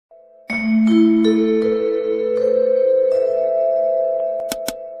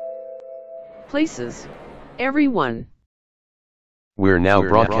Places. Everyone. We're now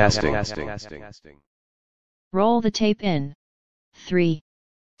broadcasting. Roll the tape in. 3,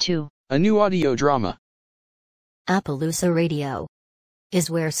 2. A new audio drama. Appaloosa Radio is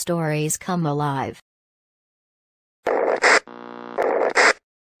where stories come alive.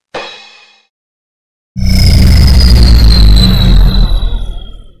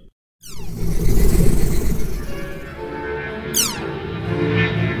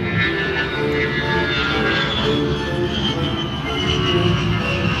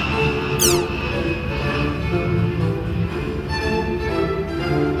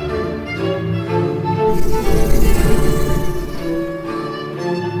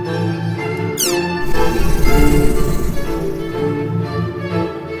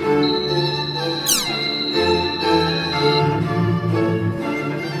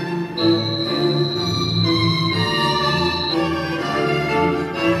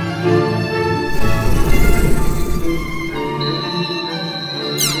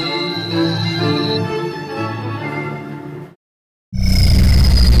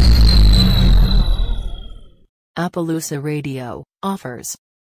 Appaloosa Radio offers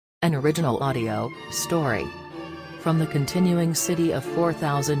an original audio story from the continuing City of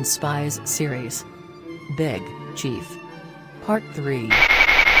 4,000 Spies series. Big Chief. Part 3.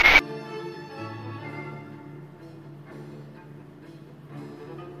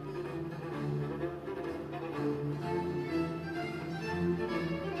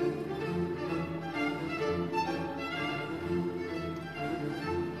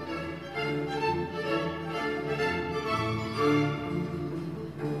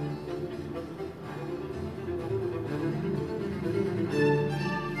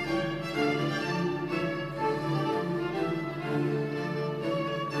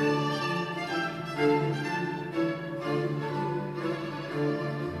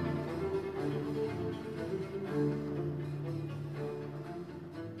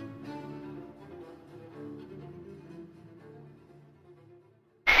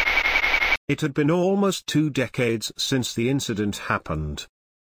 It had been almost 2 decades since the incident happened.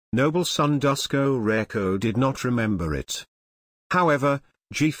 Noble son Dusko Reko did not remember it. However,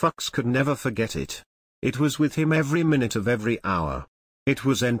 G-Fux could never forget it. It was with him every minute of every hour. It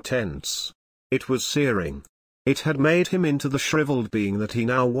was intense. It was searing. It had made him into the shriveled being that he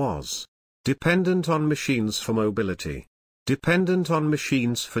now was. Dependent on machines for mobility. Dependent on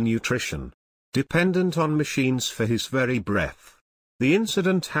machines for nutrition. Dependent on machines for his very breath. The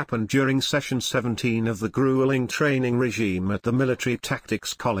incident happened during Session 17 of the grueling training regime at the Military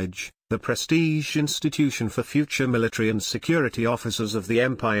Tactics College, the prestige institution for future military and security officers of the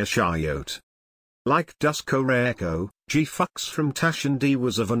Empire Shayot. Like Dusko Reko, G-Fux from Tashan D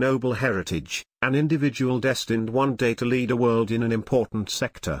was of a noble heritage, an individual destined one day to lead a world in an important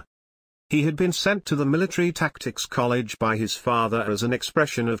sector. He had been sent to the Military Tactics College by his father as an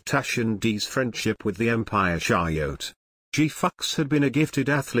expression of Tashan D's friendship with the Empire Shayot. G-Fux had been a gifted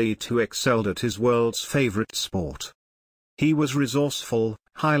athlete who excelled at his world's favorite sport. He was resourceful,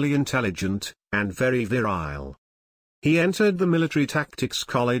 highly intelligent, and very virile. He entered the Military Tactics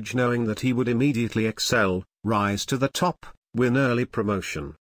College knowing that he would immediately excel, rise to the top, win early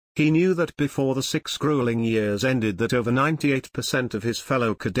promotion. He knew that before the 6 grueling years ended that over 98% of his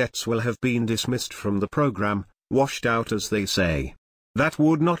fellow cadets will have been dismissed from the program, washed out as they say. That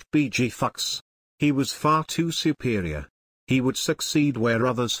would not be G-Fux. He was far too superior. He would succeed where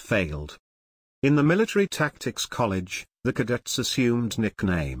others failed. In the Military Tactics College, the cadets assumed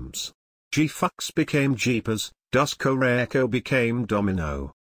nicknames. G-Fux became Jeepers, Dusko Reko became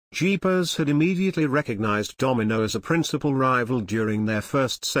Domino. Jeepers had immediately recognized Domino as a principal rival during their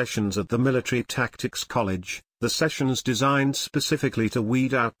first sessions at the Military Tactics College, the sessions designed specifically to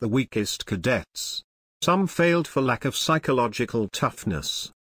weed out the weakest cadets. Some failed for lack of psychological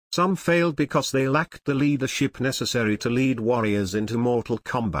toughness. Some failed because they lacked the leadership necessary to lead warriors into mortal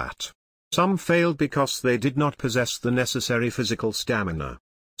combat. Some failed because they did not possess the necessary physical stamina.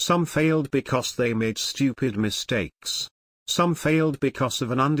 Some failed because they made stupid mistakes. Some failed because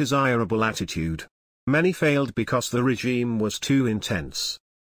of an undesirable attitude. Many failed because the regime was too intense.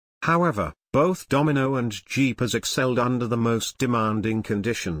 However, both Domino and Jeepers excelled under the most demanding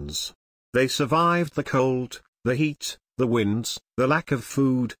conditions. They survived the cold, the heat, the winds, the lack of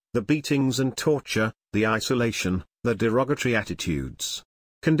food, the beatings and torture, the isolation, the derogatory attitudes.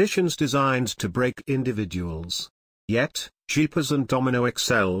 Conditions designed to break individuals. Yet, Jeepers and Domino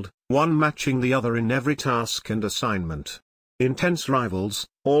excelled, one matching the other in every task and assignment. Intense rivals,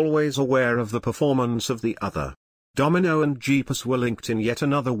 always aware of the performance of the other. Domino and Jeepers were linked in yet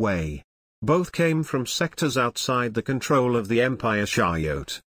another way. Both came from sectors outside the control of the Empire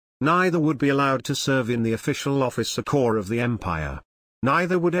Shayot. Neither would be allowed to serve in the official officer corps of the Empire.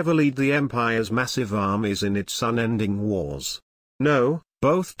 Neither would ever lead the Empire's massive armies in its unending wars. No,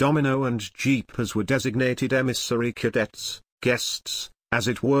 both Domino and Jeepers were designated emissary cadets, guests, as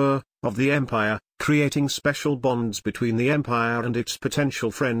it were, of the Empire, creating special bonds between the Empire and its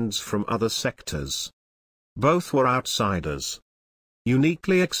potential friends from other sectors. Both were outsiders.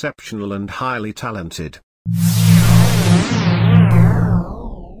 Uniquely exceptional and highly talented.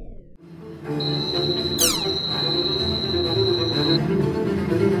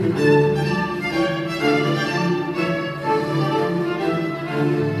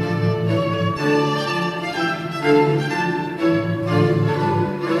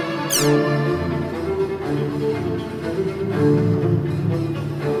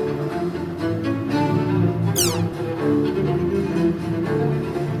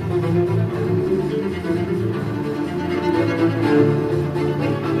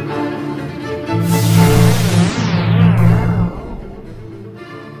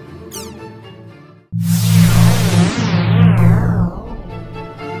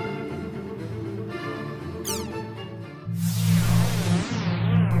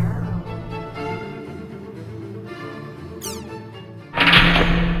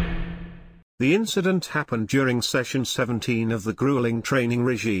 The incident happened during Session 17 of the grueling training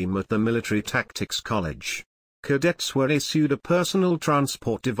regime at the Military Tactics College. Cadets were issued a personal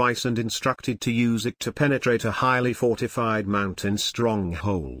transport device and instructed to use it to penetrate a highly fortified mountain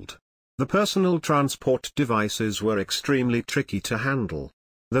stronghold. The personal transport devices were extremely tricky to handle.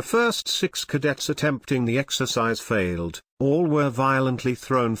 The first 6 cadets attempting the exercise failed, all were violently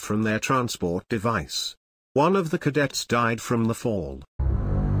thrown from their transport device. One of the cadets died from the fall.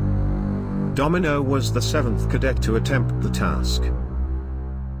 Domino was the 7th cadet to attempt the task.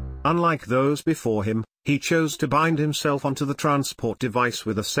 Unlike those before him, he chose to bind himself onto the transport device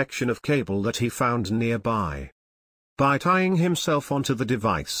with a section of cable that he found nearby. By tying himself onto the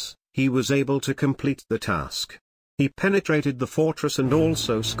device, he was able to complete the task. He penetrated the fortress and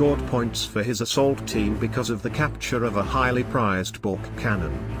also scored points for his assault team because of the capture of a highly prized Bork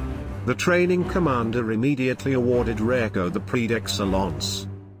cannon. The training commander immediately awarded Reiko the Prix d'Excellence,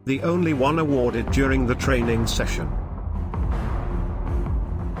 the only one awarded during the training session.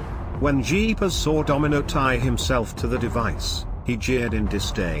 When Jeepers saw Domino tie himself to the device, he jeered in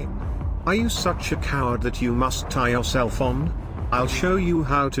disdain. "Are you such a coward that you must tie yourself on? I'll show you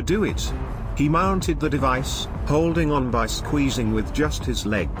how to do it." He mounted the device, holding on by squeezing with just his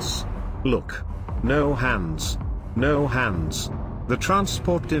legs. Look. No hands. No hands. The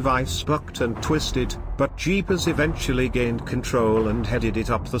transport device bucked and twisted, but Jeepers eventually gained control and headed it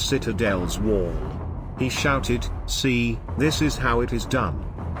up the citadel's wall. He shouted, "See, this is how it is done."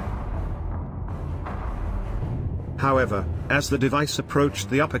 However, as the device approached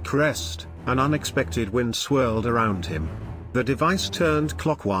the upper crest, an unexpected wind swirled around him. The device turned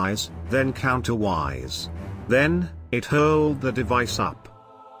clockwise, then counterwise. Then, it hurled the device up.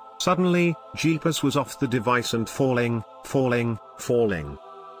 Suddenly, Jeepers was off the device and falling.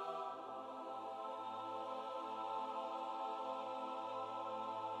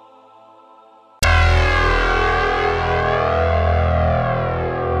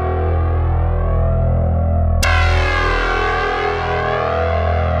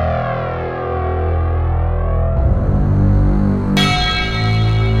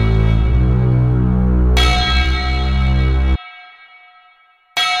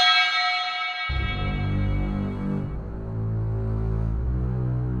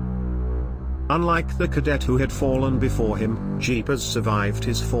 Unlike the cadet who had fallen before him, Jeepers survived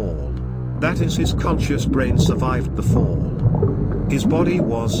his fall. That is, his conscious brain survived the fall. His body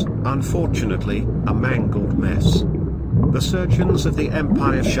was, unfortunately, a mangled mess. The surgeons of the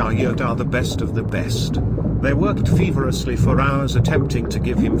Empire Shayot are the best of the best. They worked feverishly for hours attempting to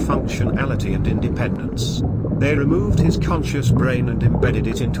give him functionality and independence. They removed his conscious brain and embedded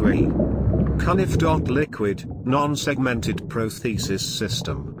it into a Cunif.liquid, non-segmented prosthesis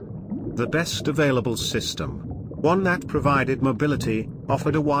system. The best available system. One that provided mobility,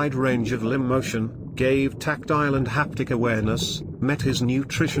 offered a wide range of limb motion, gave tactile and haptic awareness, met his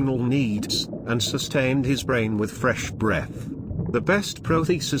nutritional needs, and sustained his brain with fresh breath. The best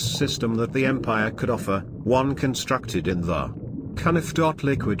prosthesis system that the Empire could offer, one constructed in the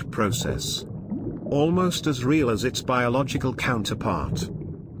Cunif.liquid process. Almost as real as its biological counterpart.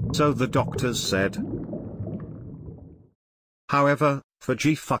 So the doctors said. However, for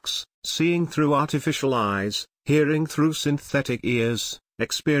G-Fux, seeing through artificial eyes, hearing through synthetic ears,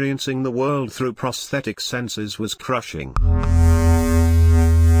 experiencing the world through prosthetic senses was crushing.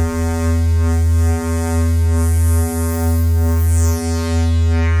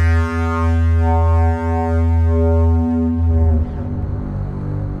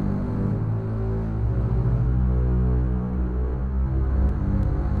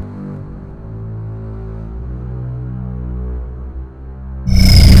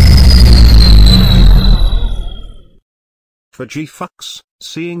 for G-Fux,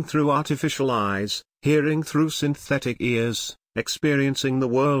 seeing through artificial eyes, hearing through synthetic ears, experiencing the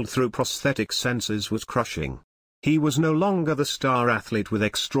world through prosthetic senses was crushing. He was no longer the star athlete with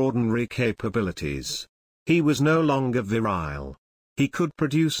extraordinary capabilities. He was no longer virile. He could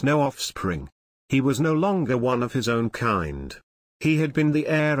produce no offspring. He was no longer one of his own kind. He had been the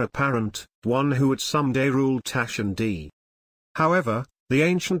heir apparent, one who would someday rule Tashandi. However, the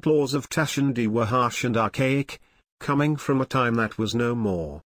ancient laws of Tashandi were harsh and archaic, coming from a time that was no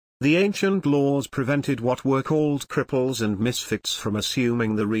more. The ancient laws prevented what were called cripples and misfits from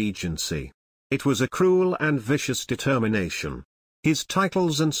assuming the regency. It was a cruel and vicious determination. His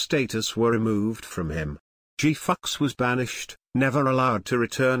titles and status were removed from him. G-Fux was banished, never allowed to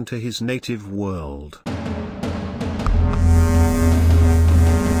return to his native world.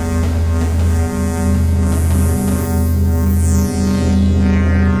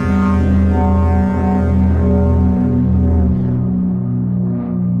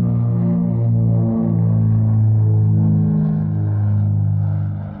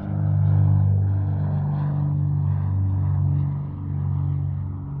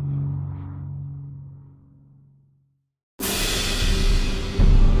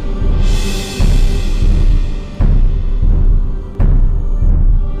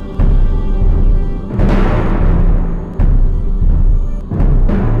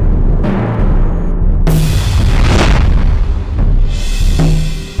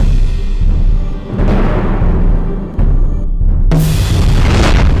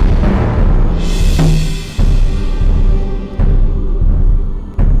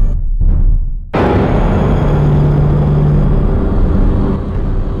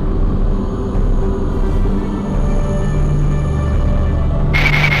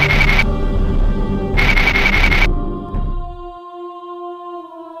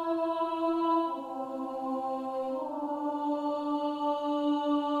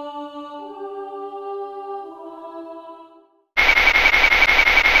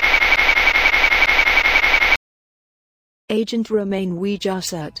 Agent Romaine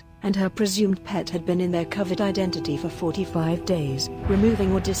Wijasat and her presumed pet had been in their covered identity for 45 days,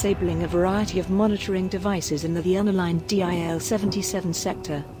 removing or disabling a variety of monitoring devices in the unaligned DIL-77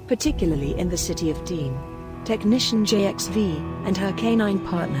 sector, particularly in the city of Dean. Technician JXV and her canine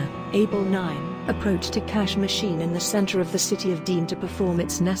partner, Able 9, approached a cash machine in the center of the city of Dean to perform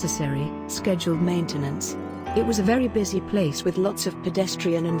its necessary, scheduled maintenance. It was a very busy place with lots of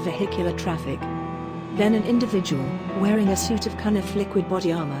pedestrian and vehicular traffic. Then an individual, wearing a suit of Cunniff liquid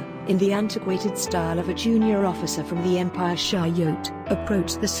body armor, in the antiquated style of a junior officer from the Empire Shah Yacht,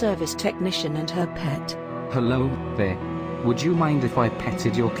 approached the service technician and her pet. Hello there. Would you mind if I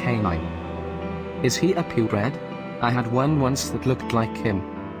petted your canine? Is he a purebred? I had one once that looked like him.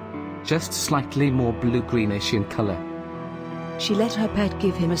 Just slightly more blue-greenish in color. She let her pet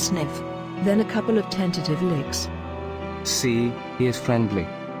give him a sniff, then a couple of tentative licks. See, he is friendly.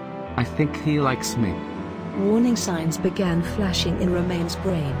 I think he likes me. Warning signs began flashing in Romaine's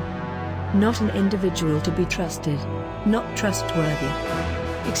brain. Not an individual to be trusted. Not trustworthy.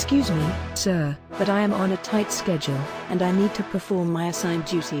 Excuse me, sir, but I am on a tight schedule, and I need to perform my assigned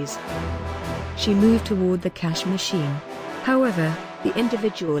duties. She moved toward the cash machine. However, the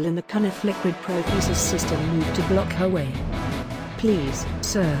individual in the Cunniff liquid prothesis system moved to block her way. Please,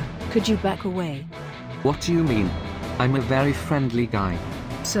 sir, could you back away? What do you mean? I'm a very friendly guy.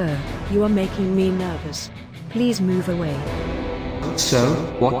 Sir, you are making me nervous. Please move away. So,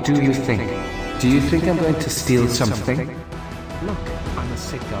 what do you think? Do you think I'm going to steal something? Look, I'm a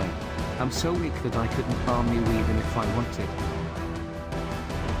sick guy. I'm so weak that I couldn't harm you even if I wanted.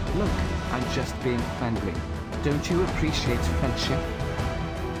 Look, I'm just being friendly. Don't you appreciate friendship?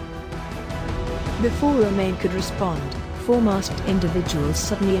 Before Romaine could respond, four masked individuals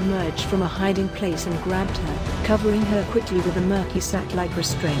suddenly emerged from a hiding place and grabbed her, covering her quickly with a murky sack-like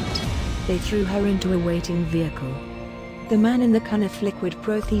restraint. They threw her into a waiting vehicle. The man in the Cunniff liquid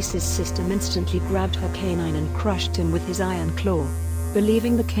prothesis system instantly grabbed her canine and crushed him with his iron claw.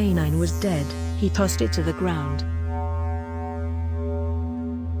 Believing the canine was dead, he tossed it to the ground.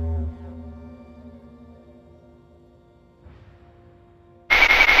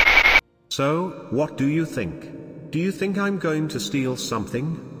 So, what do you think? Do you think I'm going to steal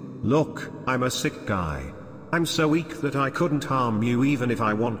something? Look, I'm a sick guy. I'm so weak that I couldn't harm you even if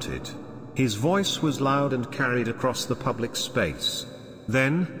I wanted. His voice was loud and carried across the public space.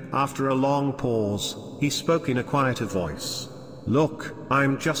 Then, after a long pause, he spoke in a quieter voice. Look,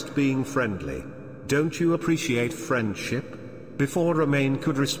 I'm just being friendly. Don't you appreciate friendship? Before Romaine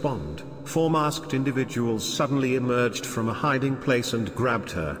could respond, four masked individuals suddenly emerged from a hiding place and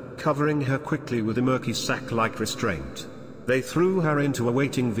grabbed her, covering her quickly with a murky sack-like restraint. They threw her into a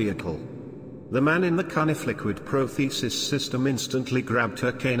waiting vehicle. The man in the Cunniff liquid prothesis system instantly grabbed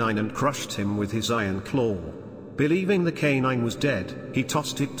her canine and crushed him with his iron claw. Believing the canine was dead, he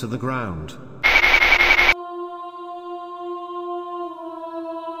tossed it to the ground.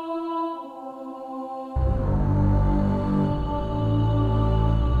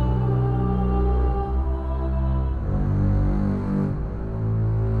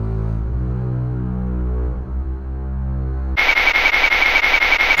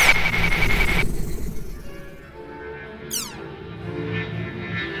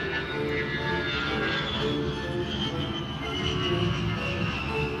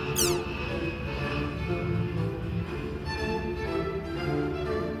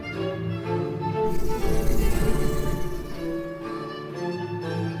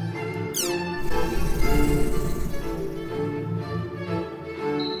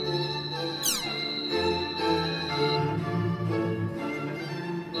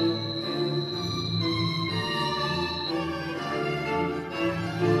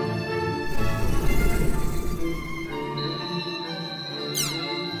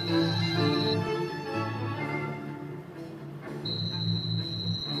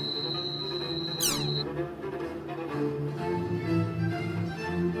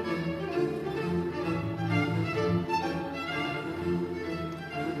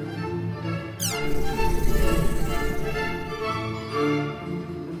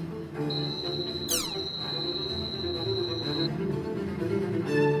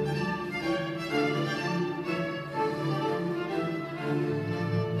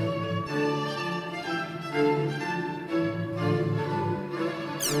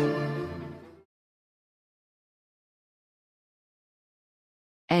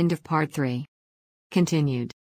 End of part 3. Continued.